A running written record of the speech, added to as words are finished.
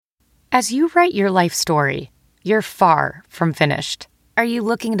As you write your life story, you're far from finished. Are you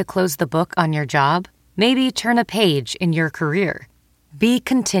looking to close the book on your job? Maybe turn a page in your career? Be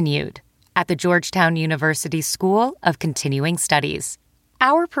continued at the Georgetown University School of Continuing Studies.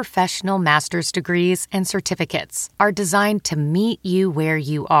 Our professional master's degrees and certificates are designed to meet you where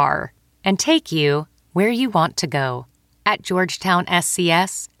you are and take you where you want to go. At Georgetown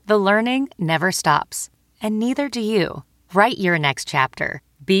SCS, the learning never stops, and neither do you. Write your next chapter.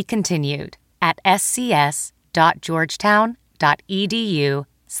 Be continued at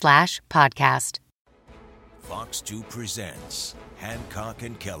scs.georgetown.edu/podcast. Fox 2 presents Hancock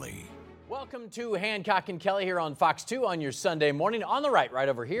and Kelly. Welcome to Hancock and Kelly here on Fox 2 on your Sunday morning. On the right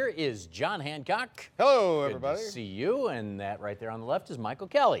over here is John Hancock. Hello, everybody. Good to see you. And that right there on the left is Michael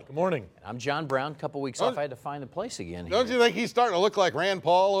Kelly. Good morning. And I'm John Brown. A couple weeks off, I had to find the place again. Don't you think he's starting to look like Rand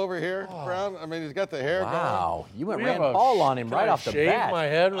Paul over here, Brown? I mean, he's got the hair Wow. You went Rand Paul on him right off the bat. Shave my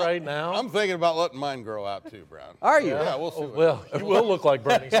head right now. I'm thinking about letting mine grow out too, Brown. Are you? Yeah, we'll see. Well, you will look like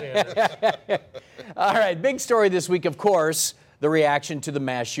Bernie Sanders. All right, big story this week, of course, the reaction to the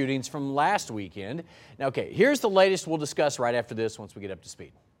mass shootings from last weekend. Now, okay, here's the latest we'll discuss right after this once we get up to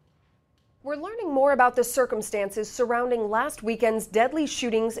speed. We're learning more about the circumstances surrounding last weekend's deadly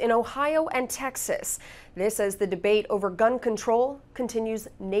shootings in Ohio and Texas. This as the debate over gun control continues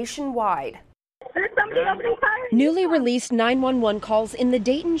nationwide. Newly released 911 calls in the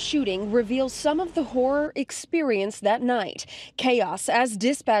Dayton shooting reveal some of the horror experienced that night. Chaos as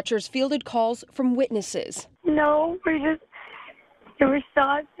dispatchers fielded calls from witnesses. No, there were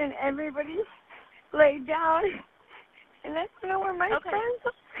shots and everybody laid down. And I don't know where my friends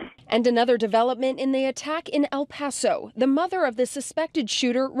are. And another development in the attack in El Paso. The mother of the suspected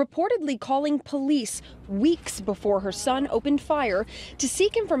shooter reportedly calling police weeks before her son opened fire to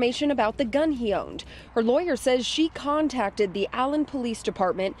seek information about the gun he owned. Her lawyer says she contacted the Allen Police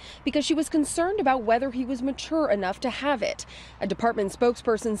Department because she was concerned about whether he was mature enough to have it. A department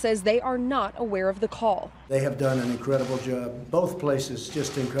spokesperson says they are not aware of the call. They have done an incredible job. Both places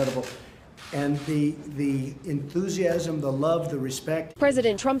just incredible. And the enthusiasm, the love, the respect.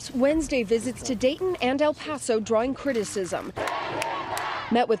 President Trump's Wednesday visits to Dayton and El Paso drawing criticism.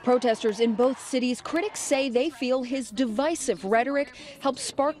 Met with protesters in both cities, critics say they feel his divisive rhetoric helped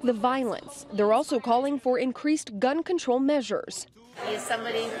spark the violence. They're also calling for increased gun control measures. He is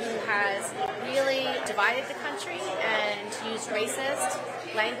somebody who has really divided the country and used racist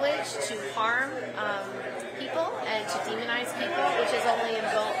language to harm people and to demonize people, which has only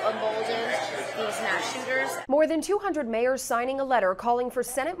emboldened these mass shooters. More than 200 mayors signing a letter calling for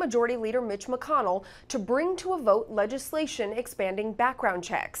Senate Majority Leader Mitch McConnell to bring to a vote legislation expanding background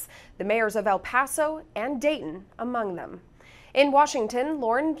checks. The mayors of El Paso and Dayton among them. In Washington,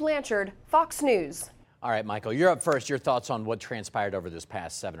 Lauren Blanchard, Fox News. All right, Michael, you're up first. Your thoughts on what transpired over this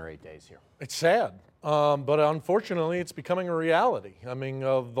past 7 or 8 days here? It's sad, but unfortunately, it's becoming a reality. I mean,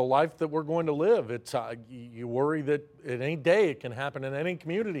 of the life that we're going to live, it's you worry that at any day it can happen in any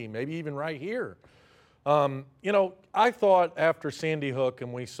community, maybe even right here. You know, I thought after Sandy Hook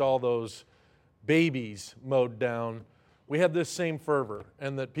and we saw those babies mowed down, we had this same fervor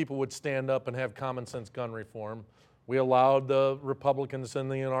and that people would stand up and have common sense gun reform. We allowed the Republicans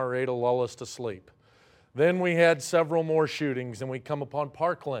and the NRA to lull us to sleep. Then we had several more shootings, and we come upon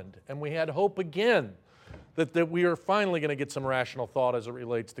Parkland, and we had hope again that we are finally going to get some rational thought as it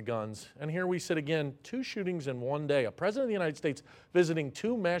relates to guns. And here we sit again, 2 shootings in one day. A president of the United States visiting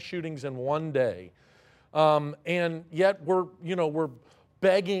 2 mass shootings in one day. And yet we're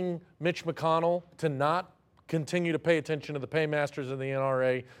begging Mitch McConnell to not continue to pay attention to the paymasters of the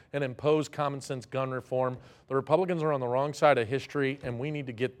NRA and impose common sense gun reform. The Republicans are on the wrong side of history, and we need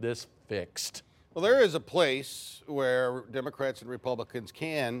to get this fixed. Well, there is a place where Democrats and Republicans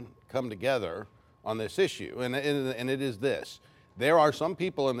can come together on this issue, and it is this. There are some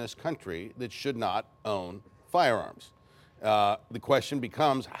people in this country that should not own firearms. The question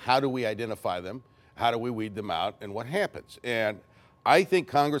becomes, how do we identify them? How do we weed them out? And what happens? And I think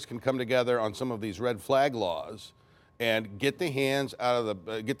Congress can come together on some of these red flag laws and get the guns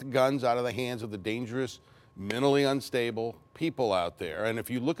out of the hands of the dangerous, mentally unstable people out there. And if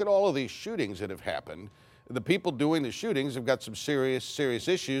you look at all of these shootings that have happened, the people doing the shootings have got some serious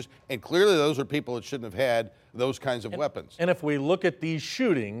issues, and clearly those are people that shouldn't have had those kinds of weapons. And if we look at these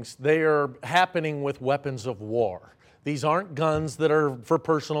shootings, they are happening with weapons of war. These aren't guns that are for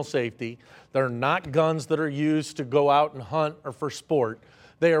personal safety. They're not guns that are used to go out and hunt or for sport.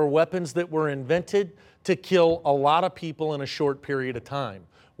 They are weapons that were invented to kill a lot of people in a short period of time.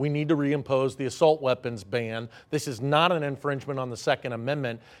 We need to reimpose the assault weapons ban. This is not an infringement on the Second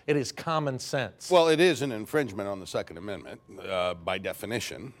Amendment. It is common sense. Well, it is an infringement on the Second Amendment by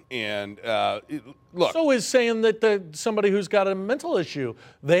definition. And look. So is saying that somebody who's got a mental issue,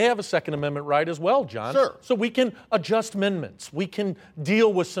 they have a Second Amendment right as well, John. Sure. So we can adjust amendments. We can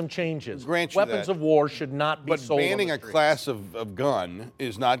deal with some changes. Grant you Weapons that. of war should not be sold. But banning on a the streets. class of gun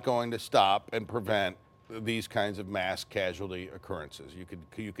is not going to stop and prevent these kinds of mass casualty occurrences.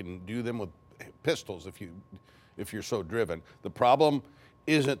 You can do them with pistols if you're so driven. The problem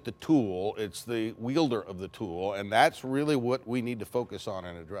isn't the tool, it's the wielder of the tool, and that's really what we need to focus on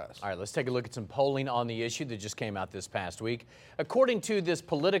and address. All right, let's take a look at some polling on the issue that just came out this past week. According to this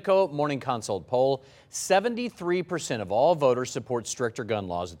Politico Morning Consult poll, 73% of all voters support stricter gun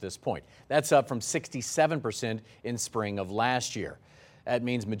laws at this point. That's up from 67% in spring of last year. That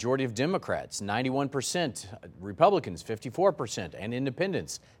means majority of Democrats, 91%, Republicans, 54%, and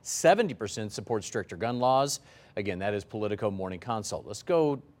independents, 70% support stricter gun laws. Again, that is Politico Morning Consult. Let's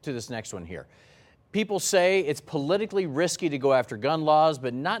go to this next one here. People say it's politically risky to go after gun laws,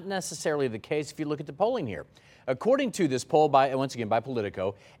 but not necessarily the case if you look at the polling here. According to this poll, once again by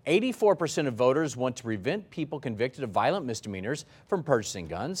Politico, 84% of voters want to prevent people convicted of violent misdemeanors from purchasing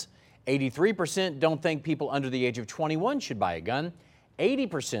guns. 83% don't think people under the age of 21 should buy a gun.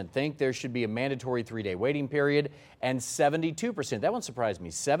 80% think there should be a mandatory 3-day waiting period, and 72%, that one surprised me,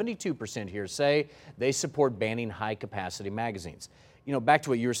 72% here say they support banning high-capacity magazines. You know, back to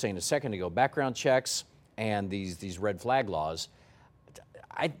what you were saying a second ago, background checks and these red flag laws,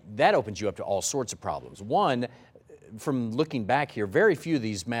 that opens you up to all sorts of problems. One, from looking back here, very few of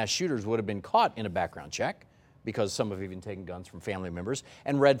these mass shooters would have been caught in a background check because some have even taken guns from family members.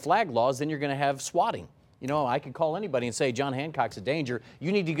 And red flag laws, then you're going to have swatting. You know, I could call anybody and say, John Hancock's a danger.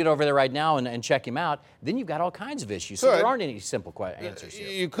 You need to get over there right now and check him out. Then you've got all kinds of issues. So there aren't any simple answers here.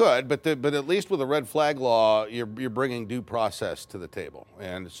 You could, but at least with a red flag law, you're bringing due process to the table.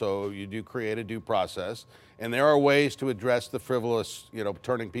 And so you do create a due process. And there are ways to address the frivolous,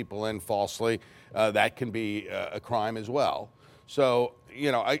 turning people in falsely. That can be a crime as well. So,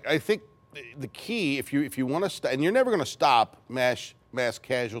 I think the key, if you want to, and you're never going to stop mass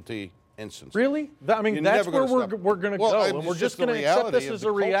casualty instances. Really? I mean, that's where we're going to go, and we're just going to accept this as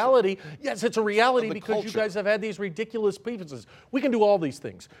a reality. Yes, it's a reality because you guys have had these ridiculous pieces. We can do all these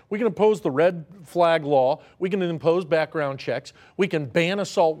things. We can impose the red flag law. We can impose background checks. We can ban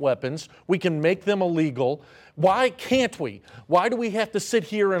assault weapons. We can make them illegal. Why can't we? Why do we have to sit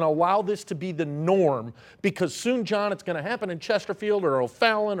here and allow this to be the norm? Because soon, John, it's going to happen in Chesterfield or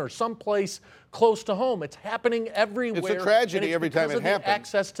O'Fallon or someplace close to home. It's happening everywhere. It's a tragedy every time it happens.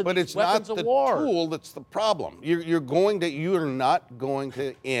 Access to but these it's weapons not of the war. tool that's the problem. You are not going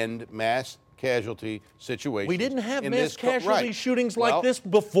to end mass casualty situations. We didn't have mass casualty shootings like well, this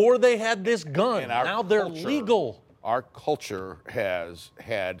before they had this gun. Now they're culture, legal. Our culture has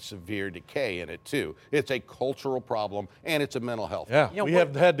had severe decay in it too. It's a cultural problem and it's a mental health problem. Yeah, we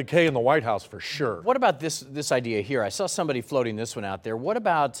have had decay in the White House for sure. What about this idea here? I saw somebody floating this one out there. What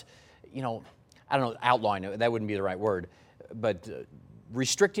about, I don't know, outlawing, that wouldn't be the right word, but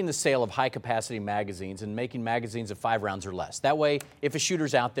restricting the sale of high-capacity magazines and making magazines of 5 rounds or less. That way, if a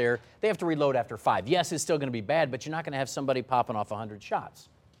shooter's out there, they have to reload after 5. Yes, it's still going to be bad, but you're not going to have somebody popping off 100 shots.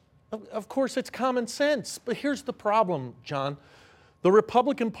 Of course, it's common sense. But here's the problem, John. The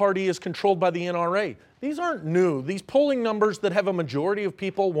Republican Party is controlled by the NRA. These aren't new. These polling numbers that have a majority of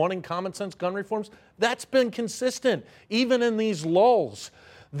people wanting common sense gun reforms, that's been consistent, even in these lulls.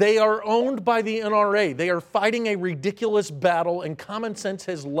 They are owned by the NRA. They are fighting a ridiculous battle, and common sense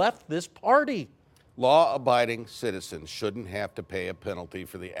has left this party. Law-abiding citizens shouldn't have to pay a penalty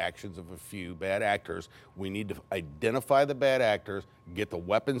for the actions of a few bad actors. We need to identify the bad actors, get the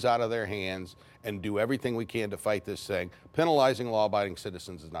weapons out of their hands, and do everything we can to fight this thing. Penalizing law-abiding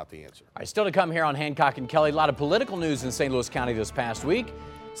citizens is not the answer. All right, still to come here on Hancock and Kelly. A lot of political news in St. Louis County this past week.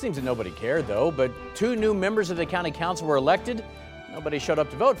 Seems that nobody cared, though, but 2 new members of the county council were elected. Nobody showed up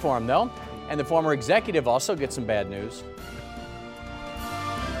to vote for him, though. And the former executive also gets some bad news.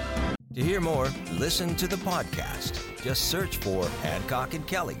 To hear more, listen to the podcast. Just search for Hancock and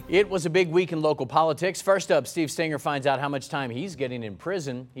Kelly. It was a big week in local politics. First up, Steve Stenger finds out how much time he's getting in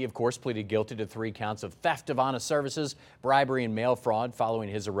prison. He, of course, pleaded guilty to 3 counts of theft of honest services, bribery, and mail fraud following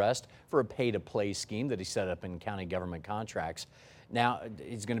his arrest for a pay-to-play scheme that he set up in county government contracts. Now,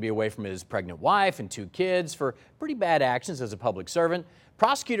 he's going to be away from his pregnant wife and 2 kids for pretty bad actions as a public servant.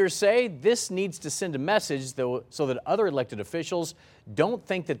 Prosecutors say this needs to send a message, though, so that other elected officials don't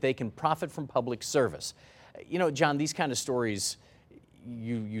think that they can profit from public service. You know, John, these kind of stories,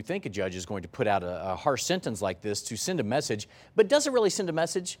 you think a judge is going to put out a harsh sentence like this to send a message, but does it really send a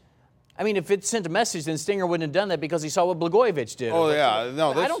message? I mean, if it sent a message, then Stenger wouldn't have done that because he saw what Blagojevich did. Oh, yeah.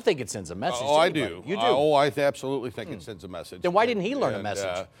 No, I don't think it sends a message. Oh, to I anybody. do. You do? I absolutely think it sends a message. Then why didn't he learn a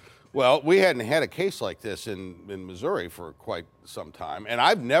message? Well, we hadn't had a case like this in Missouri for quite some time. And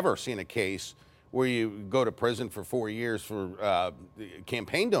I've never seen a case where you go to prison for 4 years for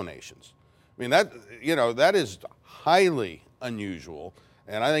campaign donations. I mean, that is highly unusual.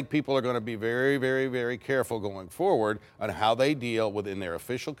 And I think people are going to be very, very, very careful going forward on how they deal within their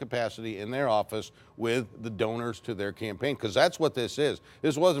official capacity in their office with the donors to their campaign, because that's what this is.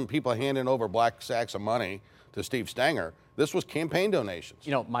 This wasn't people handing over black sacks of money to Steve Stenger. This was campaign donations.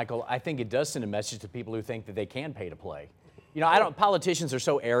 You know, Michael, I think it does send a message to people who think that they can pay to play. You know, politicians are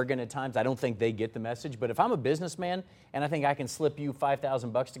so arrogant at times, I don't think they get the message. But if I'm a businessman and I think I can slip you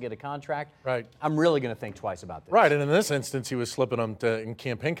 $5,000 to get a contract, right, I'm really going to think twice about this. Right, and in this instance, he was slipping them in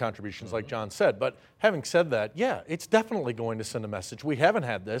campaign contributions, like John said. But having said that, yeah, it's definitely going to send a message. We haven't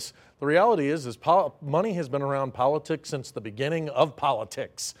had this. The reality is money has been around politics since the beginning of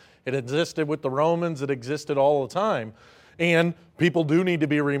politics. It existed with the Romans. It existed all the time. And people do need to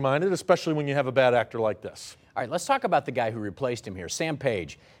be reminded, especially when you have a bad actor like this. All right, let's talk about the guy who replaced him here. Sam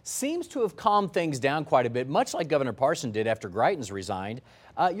Page seems to have calmed things down quite a bit, much like Governor Parson did after Greitens resigned.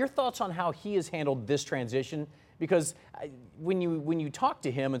 Your thoughts on how he has handled this transition? Because when you talk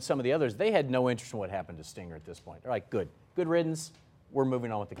to him and some of the others, they had no interest in what happened to Stenger at this point. They're like, good riddance. We're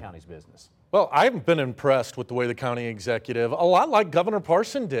moving on with the county's business. Well, I haven't been impressed with the way the county executive, a lot like Governor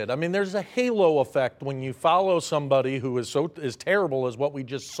Parson did. I mean, there's a halo effect when you follow somebody who is as terrible as what we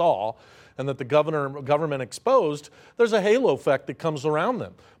just saw, and that the government exposed. There's a halo effect that comes around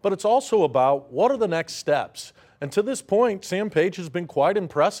them. But it's also about what are the next steps. And to this point, Sam Page has been quite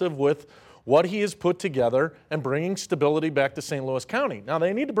impressive with what he has put together and bringing stability back to St. Louis County. Now,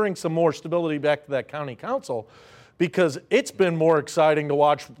 they need to bring some more stability back to that county council, because it's been more exciting to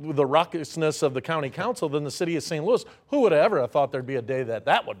watch the raucousness of the county council than the city of St. Louis. Who would ever have thought there'd be a day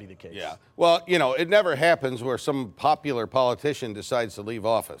that would be the case? Yeah. Well, you know, it never happens where some popular politician decides to leave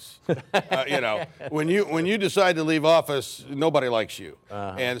office. You know, when you decide to leave office, nobody likes you.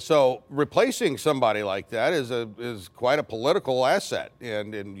 And so replacing somebody like that is quite a political asset.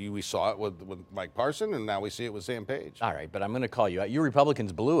 And we saw it with Mike Parson, and now we see it with Sam Page. All right, but I'm going to call you out. You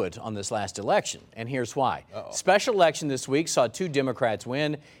Republicans blew it on this last election, and here's why. Special election this week saw 2 Democrats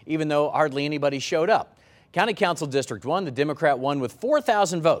win, even though hardly anybody showed up. County Council District 1, the Democrat won with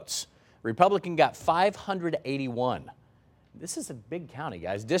 4,000 votes. Republican got 581. This is a big county,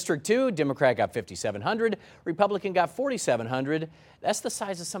 guys. District 2, Democrat got 5,700. Republican got 4,700. That's the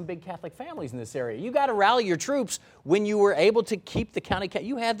size of some big Catholic families in this area. You got to rally your troops when you were able to keep the county.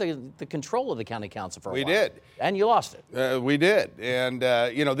 You had the control of the county council for a while. We did. And you lost it. We did. And,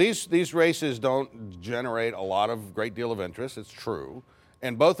 you know, these races don't generate a lot of great deal of interest. It's true.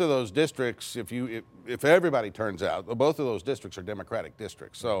 And both of those districts, if everybody turns out, both of those districts are Democratic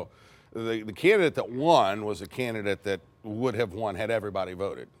districts. So the candidate that won was a candidate that would have won had everybody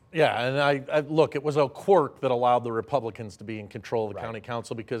voted. Yeah, and I look, it was a quirk that allowed the Republicans to be in control of the county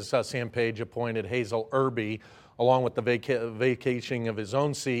council, because Sam Page appointed Hazel Irby along with the vacating of his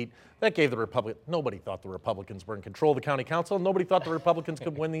own seat. That gave the Republicans, nobody thought the Republicans were in control of the county council. Nobody thought the Republicans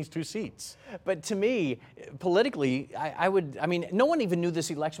could win these 2 seats. But to me, politically, I mean, no one even knew this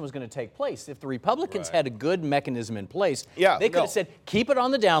election was going to take place. If the Republicans had a good mechanism in place, they could have said, keep it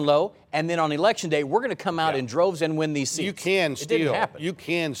on the down low, and then on election day, we're going to come out in droves and win these seats. You can steal. It didn't happen. You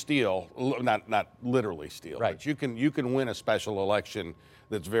can steal, not literally steal, but you can win a special election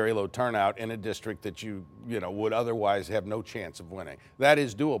that's very low turnout in a district that you would otherwise have no chance of winning. That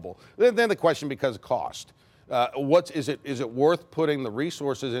is doable. Then the question becomes cost. Is it worth putting the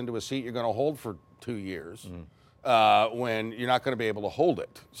resources into a seat you're going to hold for 2 years when you're not going to be able to hold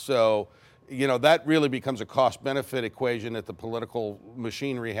it? So, that really becomes a cost-benefit equation that the political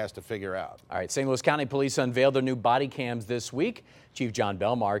machinery has to figure out. All right, St. Louis County Police unveiled their new body cams this week. Chief John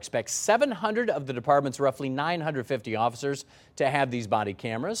Belmar expects 700 of the department's roughly 950 officers to have these body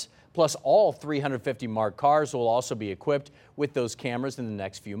cameras. Plus, all 350 marked cars will also be equipped with those cameras in the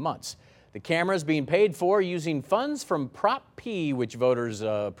next few months. The cameras being paid for using funds from Prop P, which voters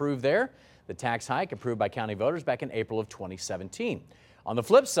approved there. The tax hike approved by county voters back in April of 2017. On the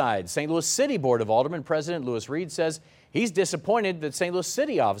flip side, St. Louis City Board of Aldermen President Louis Reed says he's disappointed that St. Louis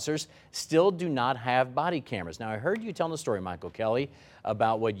City officers still do not have body cameras. Now, I heard you telling the story, Michael Kelly,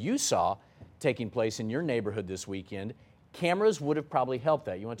 about what you saw taking place in your neighborhood this weekend. cameras would have probably helped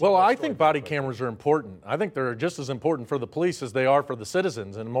that. You want to Well, I think body cameras are important. I think they're just as important for the police as they are for the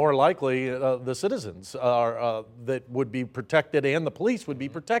citizens, and more likely the citizens are, that would be protected and the police would be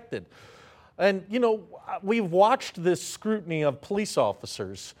protected. And, you know, we've watched this scrutiny of police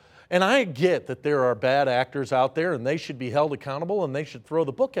officers, and I get that there are bad actors out there and they should be held accountable and they should throw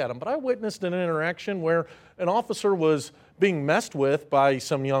the book at them. But I witnessed an interaction where an officer was being messed with by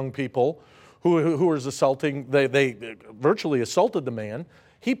some young people who was assaulting. They virtually assaulted the man.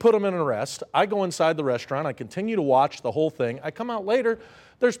 He put him in arrest. I go inside the restaurant. I continue to watch the whole thing. I come out later.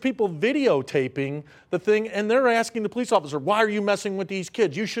 There's people videotaping the thing, and they're asking the police officer, why are you messing with these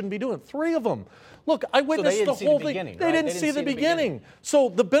kids? You shouldn't be doing it. 3 of them. Look, I witnessed the whole thing. They didn't see the beginning. So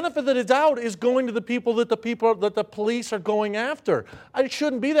the benefit of the doubt is going to the people that the police are going after. It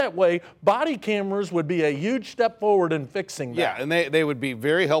shouldn't be that way. Body cameras would be a huge step forward in fixing that. Yeah, and they would be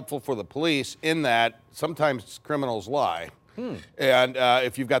very helpful for the police in that sometimes criminals lie. And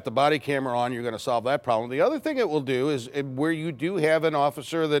if you've got the body camera on, you're going to solve that problem. The other thing it will do is where you do have an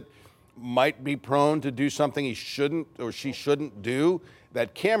officer that might be prone to do something he shouldn't or she shouldn't do,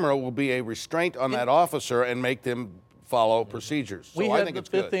 that camera will be a restraint on that officer and make them follow procedures. So we I had think the it's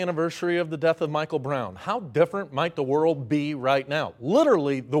 5th good. anniversary of the death of Michael Brown. How different might the world be right now?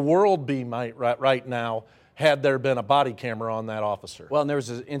 Literally, the world be right now had there been a body camera on that officer. Well, and there was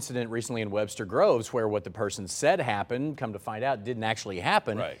an incident recently in Webster Groves where what the person said happened, come to find out, didn't actually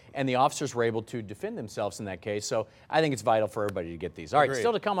happen. Right. And the officers were able to defend themselves in that case. So I think it's vital for everybody to get these. All right, Agreed.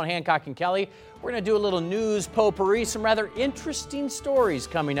 still to come on Hancock and Kelly, we're going to do a little news potpourri, some rather interesting stories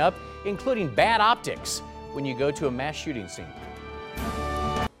coming up, including bad optics when you go to a mass shooting scene.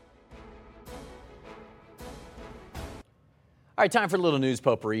 All right, time for a little news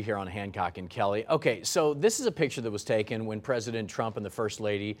potpourri here on Hancock and Kelly. Okay, so this is a picture that was taken when President Trump and the First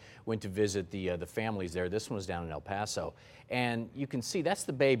Lady went to visit the families there. This one was down in El Paso. And you can see that's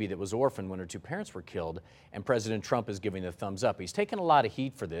the baby that was orphaned when her 2 parents were killed, and President Trump is giving the thumbs up. He's taken a lot of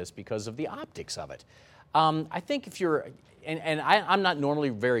heat for this because of the optics of it. I think if you're, I'm not normally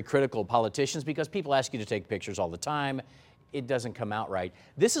very critical of politicians because people ask you to take pictures all the time. It doesn't come out right.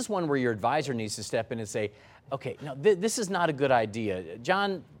 This is one where your advisor needs to step in and say, okay, no, this is not a good idea.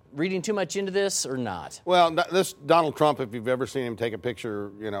 John, reading too much into this or not? Well, this Donald Trump, if you've ever seen him take a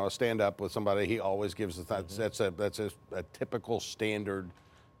picture, you know, a stand-up with somebody, he always gives the thumbs. That's a typical standard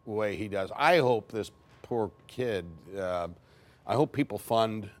way he does. I hope this poor kid, I hope people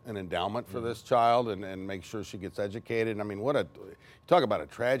fund an endowment for this child and make sure she gets educated. I mean, talk about a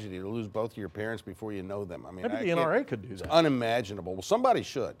tragedy to lose both of your parents before you know them. I mean, Maybe the NRA could do that. It's unimaginable. Well, somebody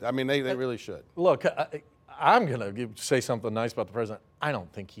should. I mean, they really should. Look, I'm going to say something nice about the president. I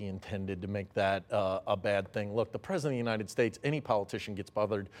don't think he intended to make that a bad thing. Look, the president of the United States, any politician gets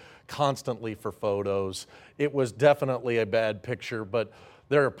bothered constantly for photos. It was definitely a bad picture, but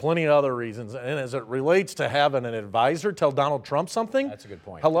there are plenty of other reasons. And as it relates to having an advisor tell Donald Trump something, that's a good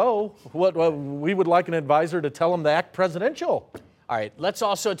point. Hello, what we would like an advisor to tell him to act presidential. All right, let's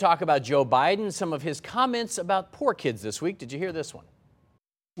also talk about Joe Biden, some of his comments about poor kids this week. Did you hear this one?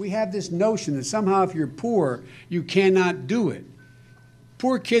 We have this notion that somehow if you're poor, you cannot do it.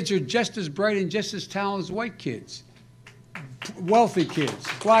 Poor kids are just as bright and just as talented as white kids. Wealthy kids,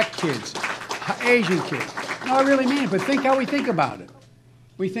 black kids, Asian kids. No, I really mean it, but think how we think about it.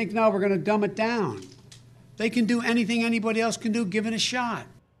 We think, no, we're going to dumb it down. They can do anything anybody else can do, give it a shot.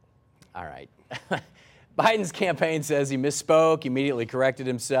 All right. Biden's campaign says he misspoke, immediately corrected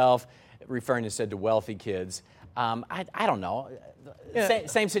himself, referring instead to wealthy kids. I don't know. Yeah.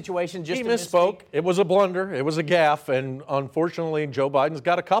 Same situation, just he a misspoke. mistake. It was a blunder. It was a gaffe, and unfortunately, Joe Biden's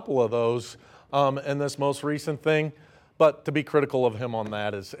got a couple of those in this most recent thing. But to be critical of him on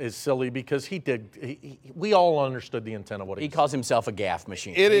that is silly because we all understood the intent of what he said. He calls himself a gaffe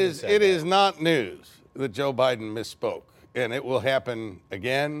machine. It is not news that Joe Biden misspoke, and it will happen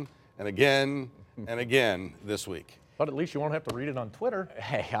again and again and again this week. But at least you won't have to read it on Twitter.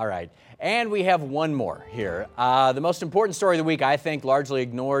 Hey, all right. And we have one more here. The most important story of the week, I think, largely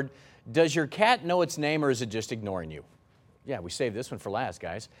ignored. Does your cat know its name, or is it just ignoring you? Yeah, we saved this one for last,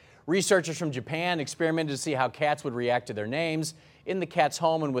 guys. Researchers from Japan experimented to see how cats would react to their names in the cat's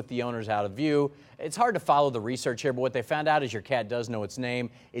home and with the owners out of view. It's hard to follow the research here, but what they found out is your cat does know its name.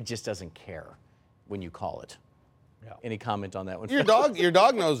 It just doesn't care when you call it. Yeah. Any comment on that one? Your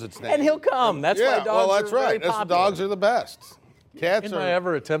dog knows its name. And he'll come. That's why dogs are very popular. Dogs are the best. Cats In are. my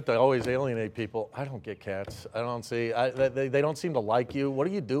ever attempt to always alienate people, I don't get cats. I don't see. They don't seem to like you. What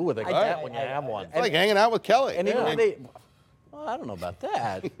do you do with a cat when you have one? It's like hanging out with Kelly. And even when well, I don't know about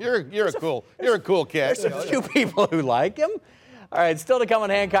that. You're a cool cat. There's a few people who like him. All right, still to come on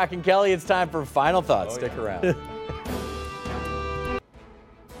Hancock and Kelly. It's time for final thoughts. Stick around.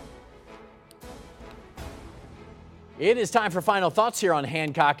 It is time for final thoughts here on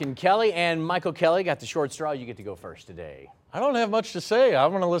Hancock and Kelly. And Michael Kelly got the short straw. You get to go first today. I don't have much to say. I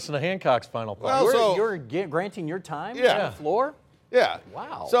want to listen to Hancock's final thoughts. Well, You're granting your time on Yeah. the floor? Yeah.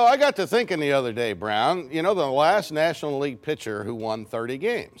 Wow. So I got to thinking the other day, Brown, you know, the last National League pitcher who won 30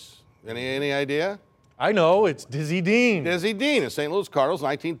 games. Any idea? I know, it's Dizzy Dean. Dizzy Dean of St. Louis Cardinals,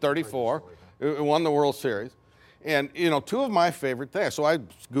 1934, who won the World Series. And, you know, two of my favorite things. So I was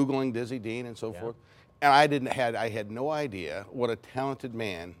Googling Dizzy Dean and so forth. And I had no idea what a talented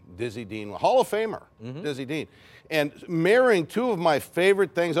man Dizzy Dean was. Hall of Famer, Dizzy Dean. And marrying two of my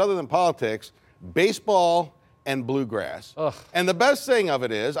favorite things other than politics, baseball and bluegrass. Ugh. And the best thing of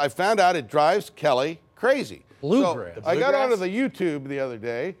it is I found out it drives Kelly crazy. Bluegrass. So I got onto the YouTube the other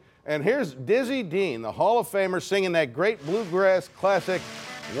day, and here's Dizzy Dean, the Hall of Famer, singing that great bluegrass classic,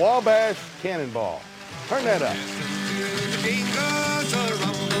 Wabash Cannonball. Turn that up.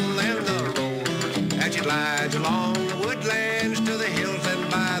 As you glide along the woodlands to the hills and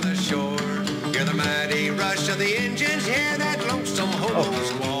by the shore, hear the mighty rush of the engines, hear that lonesome hobo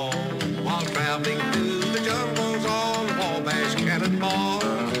squall, while traveling through the jungles on Wabash Cannonball.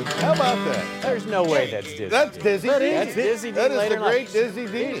 How about that? There's no way that's Dizzy. That's Dizzy Dean. That's Dizzy Dean. That is later the in great life. Dizzy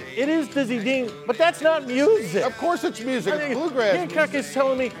Dean. It is Dizzy Dean, but that's not music. Of course it's music. I It's mean, bluegrass Hancock music. is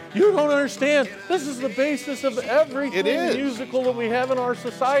telling me, you don't understand. This is the basis of everything It is. musical that we have in our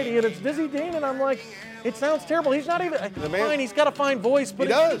society, and it's Dizzy Dean, and I'm like, it sounds terrible. He's not even, man- fine, he's got a fine voice, but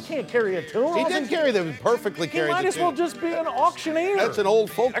He does. he can't carry a tune. He did carry the perfectly He carried might the as well tune. just be an auctioneer. That's an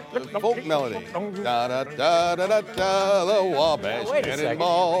old folk melody. Da da da da da da, the Wabash Wait a second.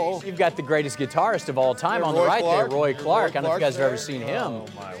 Cannonball. You've got the greatest guitarist of all time Yeah, on the Roy right Clark. there, Roy Clark. I don't know if you guys have ever Clark's seen there. him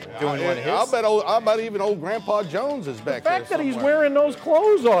doing one of his. I'll bet even old Grandpa Jones is back The fact there that he's somewhere. wearing those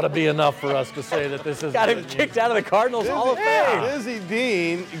clothes ought to be enough for us to say that this is. Got him kicked out of the Cardinals Hall of Fame. Dizzy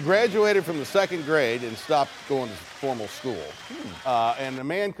Dean graduated from the second grade and stopped going to formal school. And the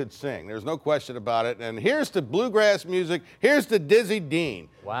man could sing. There's no question about it. And here's to bluegrass music. Here's to Dizzy Dean.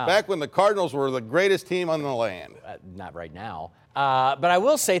 Wow. Back when the Cardinals were the greatest team on the land. Not right now. But I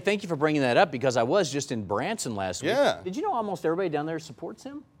will say thank you for bringing that up because I was just in Branson last week. Yeah. Did you know almost everybody down there supports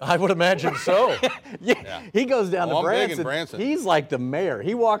him? I would imagine so. Yeah. He goes down to I'm big Branson. in Branson. He's like the mayor.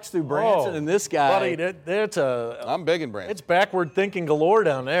 He walks through Branson, and this guy. Buddy, that's I'm big in Branson. it's backward thinking galore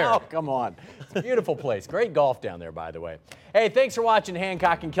down there. Oh, come on. It's a beautiful place. Great golf down there, by the way. Hey, thanks for watching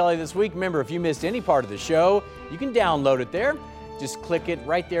Hancock and Kelly this week. Remember, if you missed any part of the show, you can download it there. Just click it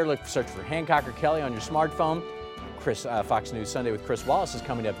right there. Search for Hancock or Kelly on your smartphone. Fox News Sunday with Chris Wallace is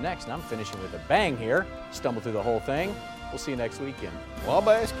coming up next, and I'm finishing with a bang here. Stumble through the whole thing. We'll see you next weekend.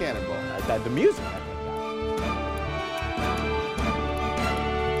 Wabash Cannonball. The music.